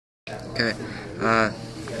Okay,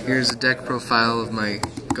 here's a deck profile of my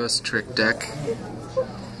Ghostrick deck.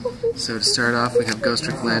 So to start off, we have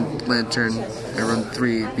Ghostrick Lantern. I run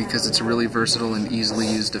 3 because it's a really versatile and easily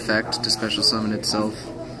used effect to special summon itself.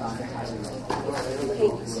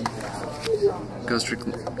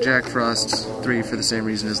 Ghostrick Jack Frost, 3 for the same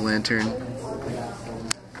reason as Lantern.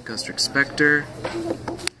 Ghostrick Spectre.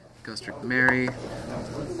 Ghostrick Mary.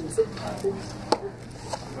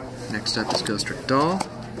 Next up is Ghostrick Doll.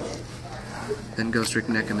 Then Ghostrick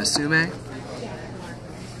Nekomatsume.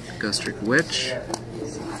 Ghostrick Witch.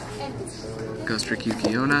 Ghostrick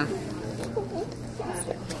Yugioh.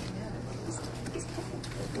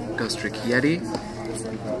 Ghostrick Yeti.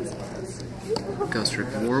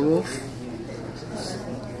 Ghostrick Werewolf.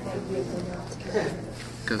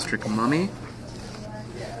 Ghostrick Mummy.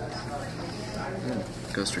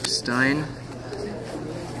 Ghostrick Stein.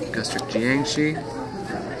 Ghostrick Jiangshi.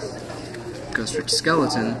 Ghostrick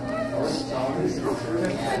Skeleton.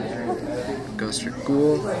 Ghostrick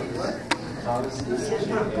Ghoul.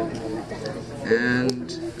 And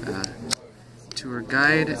Tour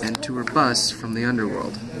Guide and Tour Bus from the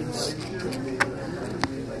Underworld.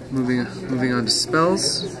 Moving on to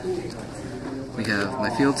spells, we have my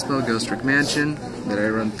field spell, Ghostrick Mansion, that I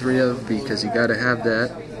run 3 of because you gotta have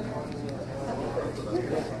that.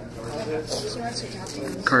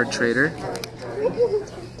 Card Trader.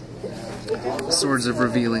 Swords of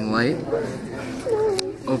Revealing Light.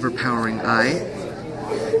 Overpowering Eye.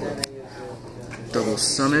 Double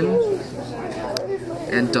Summon.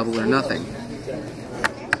 And Double or Nothing.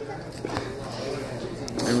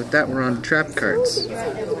 And with that, we're on to trap cards.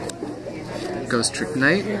 Ghostrick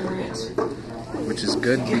Knight, which is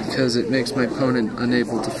good because it makes my opponent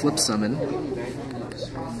unable to flip summon.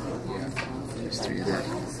 There's 3 of that.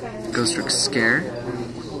 Ghostrick Scare.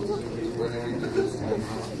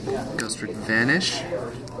 Ghostrick Vanish.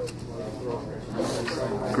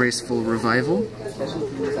 Graceful Revival.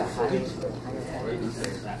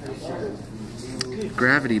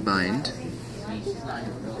 Gravity Bind.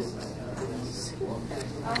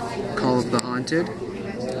 Call of the Haunted.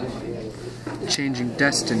 Changing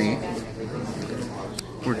Destiny.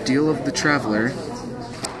 Ordeal of the Traveler.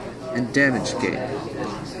 And Damage Gate.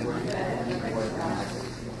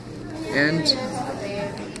 And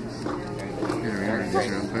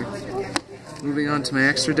moving on to my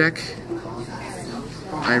extra deck,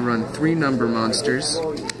 I run 3 number monsters.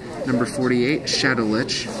 Number 48, Shadow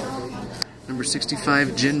Lich. Number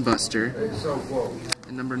 65, Djinn Buster.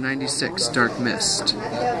 And number 96, Dark Mist.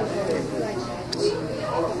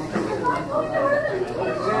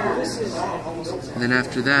 And then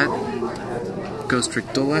after that,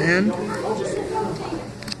 Ghostrick Dullahan,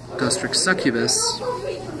 Ghostrick Succubus,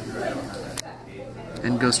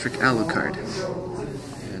 and Ghostrick Alucard.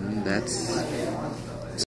 And that's